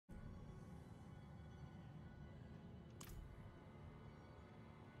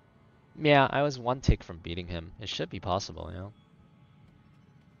Yeah, I was one tick from beating him. It should be possible, you know?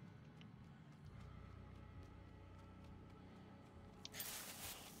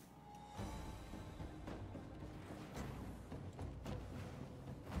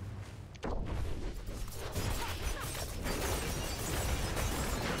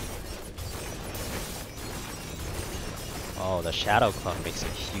 Oh, the Shadow Clone makes a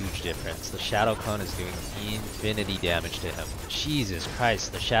huge difference. The Shadow Clone is doing infinity damage to him. Jesus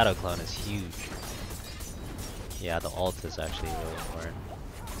Christ, the Shadow Clone is huge. Yeah, the ult is actually really important.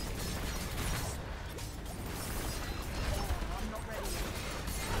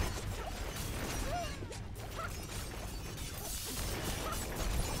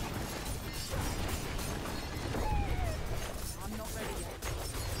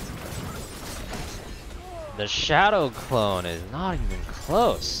 The Shadow Clone is not even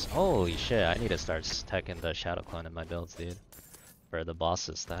close. Holy shit, I need to start teching the Shadow Clone in my builds, dude. For the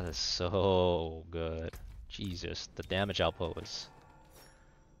bosses, that is so good. Jesus, the damage output was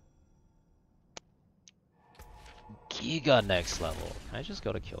giga next level. Can I just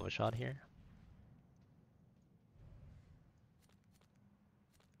go to kill a shot here?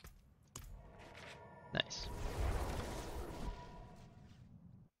 Nice.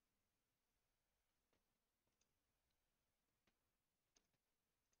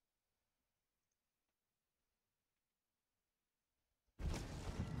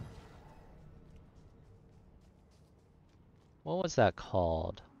 What was that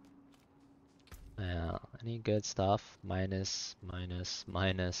called? Yeah, any good stuff? Minus, minus,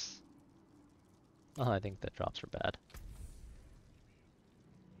 minus. Oh, I think the drops were bad.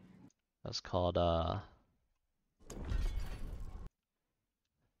 That was called,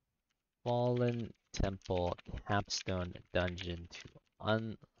 Fallen Temple Capstone Dungeon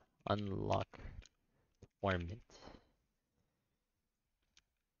to unlock Torment.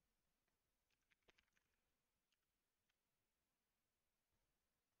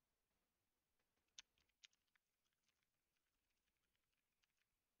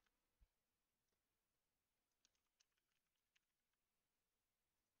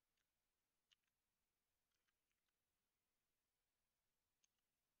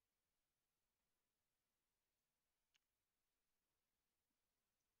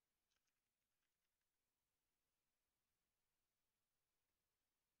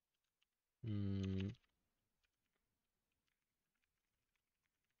 Hmm.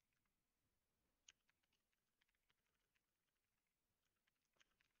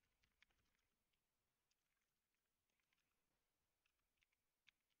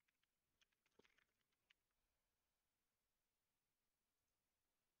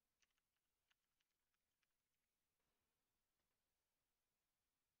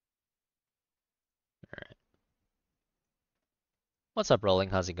 What's up, Rolling?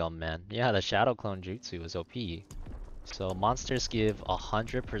 How's it going, man? Yeah, the Shadow Clone Jutsu is OP. So monsters give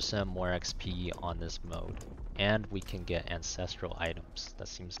 100% more XP on this mode. And we can get ancestral items. That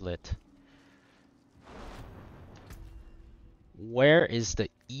seems lit. Where is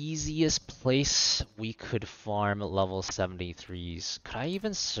the easiest place we could farm level 73s? Could I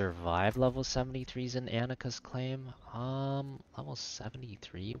even survive level 73s in Annika's claim? Level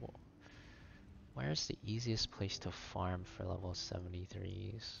 73? Where's the easiest place to farm for level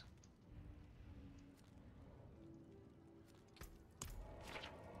 73s?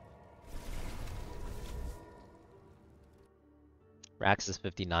 Rax is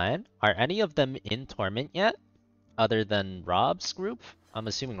 59. Are any of them in Torment yet? Other than Rob's group? I'm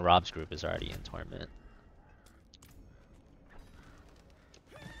assuming Rob's group is already in Torment.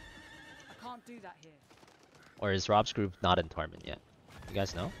 I can't do that here. Or is Rob's group not in Torment yet? You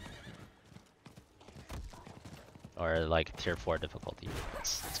guys know? Or like tier 4 difficulty,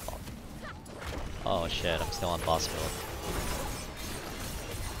 it's called. Oh shit, I'm still on boss build.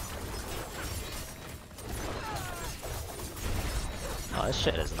 Oh, this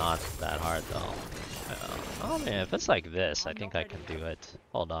shit is not that hard though. Oh man, if it's like this, I think I can do it.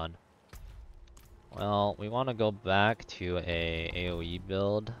 Hold on. Well, we want to go back to a AoE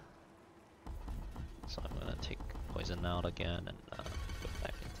build. So I'm gonna take poison out again and go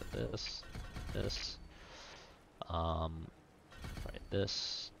back into this. Try this.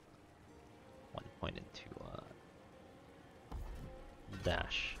 1 point into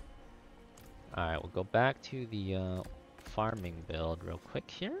dash. Alright, we'll go back to the farming build real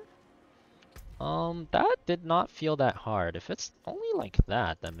quick here. That did not feel that hard. If it's only like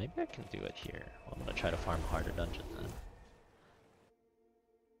that, then maybe I can do it here. I'm gonna try to farm a harder dungeon then.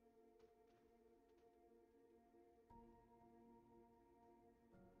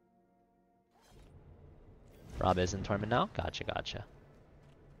 Rob is in Torment now? Gotcha, gotcha.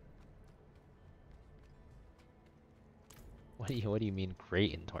 What do you mean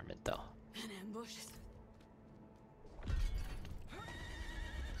great in Torment though? An ambush.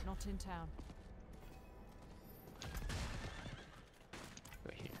 Not in town.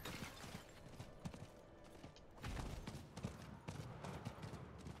 Go here.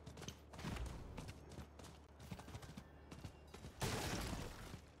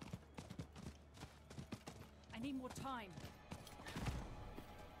 I need more time.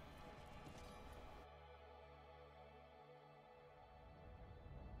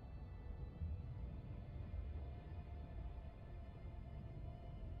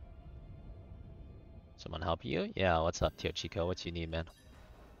 Someone help you? Yeah, what's up, Tio Chico? What you need, man?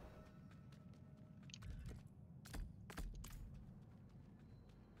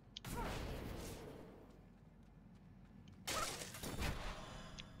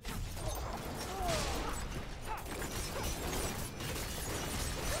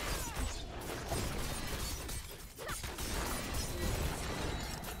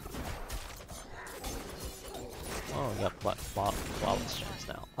 Oh, we got flawless strings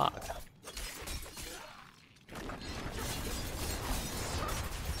now. Fuck.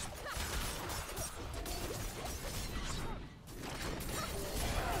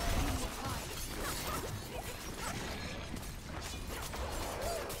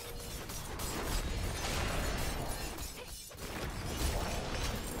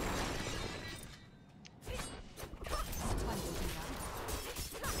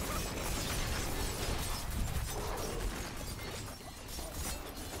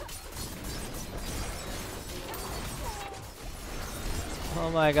 Oh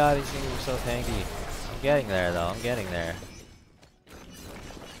my god, these things are so tanky. I'm getting there though, I'm getting there.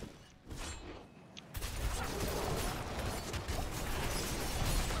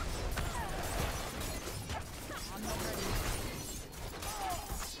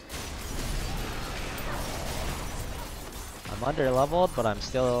 I'm under leveled, but I'm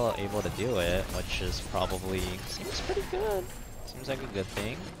still able to do it, which is probably seems pretty good. Seems like a good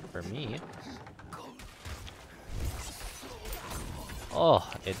thing for me. Oh,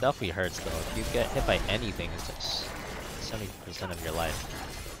 it definitely hurts though. If you get hit by anything, it's like 70% of your life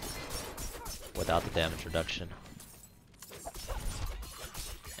without the damage reduction.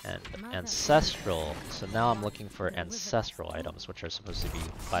 And ancestral. So now I'm looking for ancestral items, which are supposed to be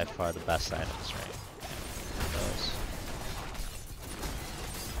by far the best items, right? Those.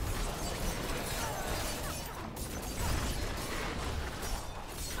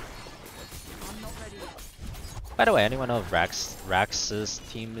 By the way, anyone know if Rax's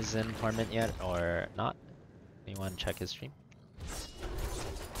team is in Torment yet or not? Anyone check his stream?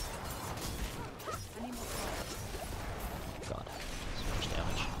 God, so much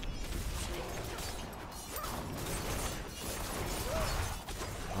damage.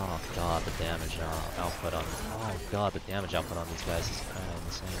 Oh god, the damage output on. Oh god, the damage output on these guys is kind of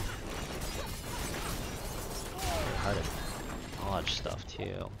insane. Very hard to dodge stuff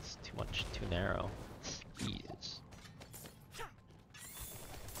too. It's too narrow. Jeez.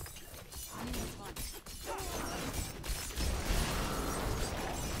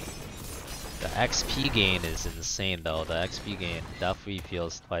 The XP gain is insane though. The XP gain definitely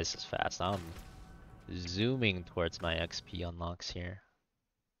feels twice as fast. I'm zooming towards my XP unlocks here.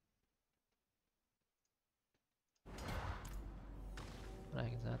 What the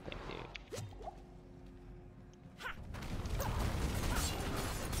heck is that thing, dude?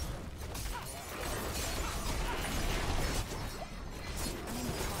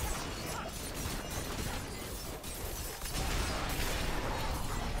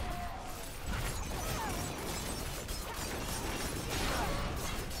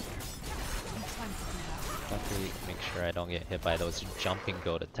 Definitely make sure I don't get hit by those jumping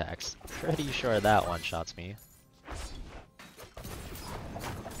goat attacks. Pretty sure that one shots me. As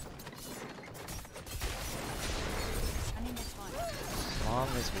long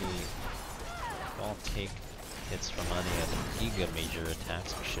as we don't take hits from any of the Giga major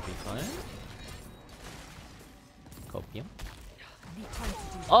attacks, we should be fine. Copium.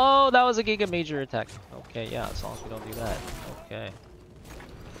 Oh, that was a Giga major attack. Okay, yeah, as long as we don't do that. Okay.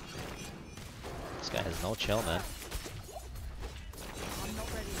 This guy has no chill, man. I'm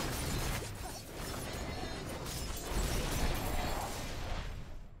not ready.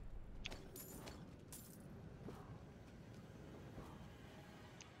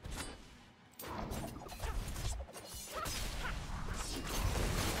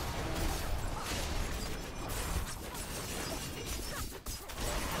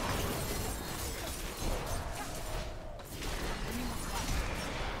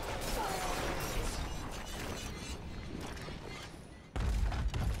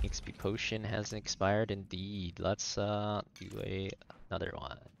 potion hasn't expired indeed. Let's do another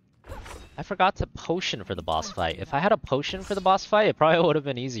one. I forgot to potion for the boss fight. If I had a potion for the boss fight, it probably would have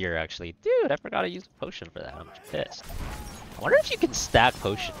been easier actually. Dude, I forgot to use a potion for that. I'm pissed. I wonder if you can stack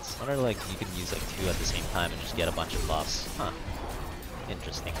potions. I wonder like you can use like 2 at the same time and just get a bunch of buffs. Huh.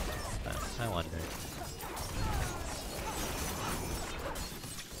 Interesting. I wonder.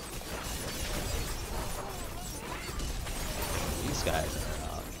 These guys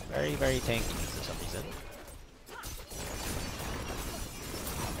are very, very tanky for some reason.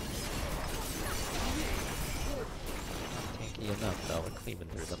 Tanky enough though, we're cleaving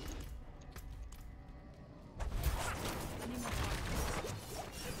through them.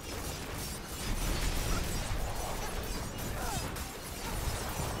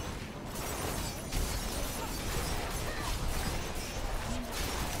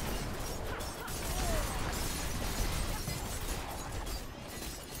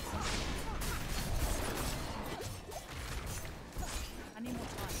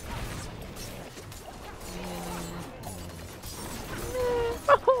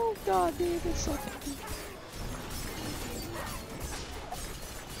 Oh god, dude, it's so tanky.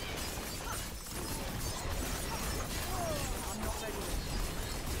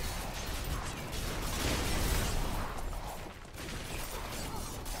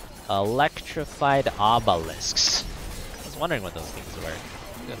 Electrified obelisks. I was wondering what those things were.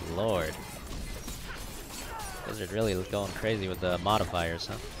 Good lord. Blizzard really going crazy with the modifiers,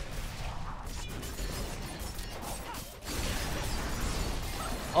 huh?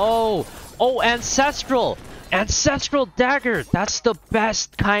 Oh! Oh, Ancestral! Ancestral dagger! That's the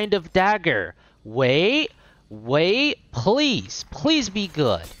best kind of dagger! Wait! Wait! Please! Please be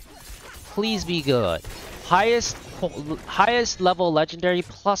good! Please be good. Highest level legendary,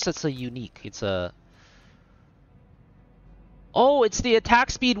 plus it's a unique. It's a... Oh, it's the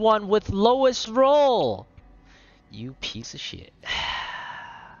attack speed one with lowest roll! You piece of shit.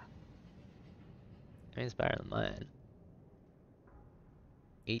 Mine's better than mine.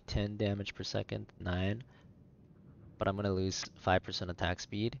 810 damage per second, 9. But I'm gonna lose 5% attack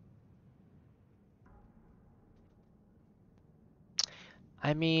speed.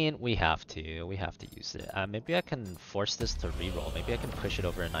 I mean, we have to use it. Maybe I can force this to reroll. Maybe I can push it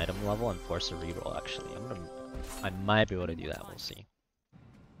over an item level and force a reroll actually. I might be able to do that, we'll see.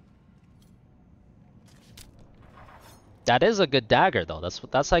 That is a good dagger though.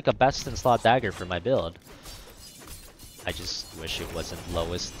 That's like a best in slot dagger for my build. I just wish it wasn't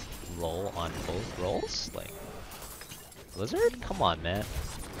lowest roll on both rolls. Like, Blizzard? Come on, man.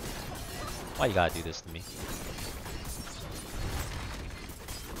 Why you gotta do this to me?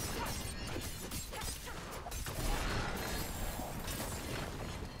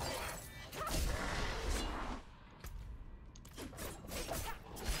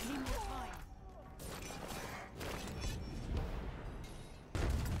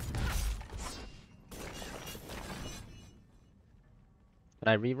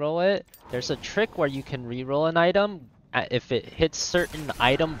 Can I reroll it? There's a trick where you can reroll an item. If it hits certain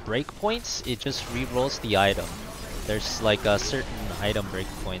item breakpoints, it just rerolls the item. There's like a certain item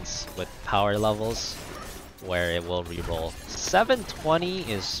breakpoints with power levels where it will reroll. 720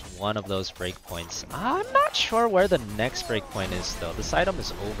 is one of those breakpoints. I'm not sure where the next breakpoint is though. This item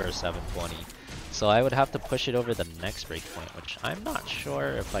is over 720. So I would have to push it over the next breakpoint, which I'm not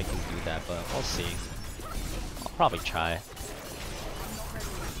sure if I can do that, but we'll see. I'll probably try.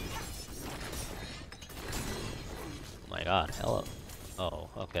 Oh my god, hello. Oh,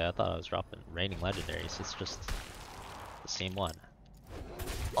 okay, I thought I was dropping raining legendaries. It's just the same one.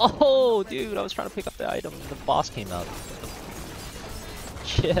 Oh, dude, I was trying to pick up the item and the boss came out.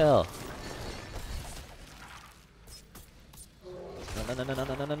 Chill.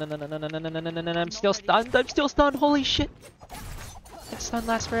 I'm still stunned. I'm still stunned. Holy shit. That stun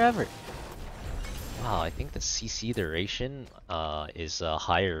lasts forever. Wow, I think the CC duration is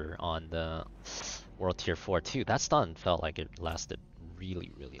higher on the World Tier 4 too. That stun felt like it lasted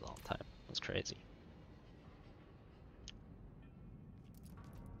really, really long time. That's crazy.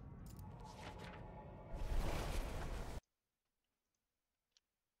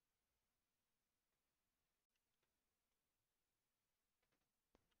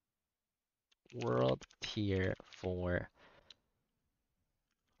 World Tier 4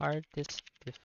 hardest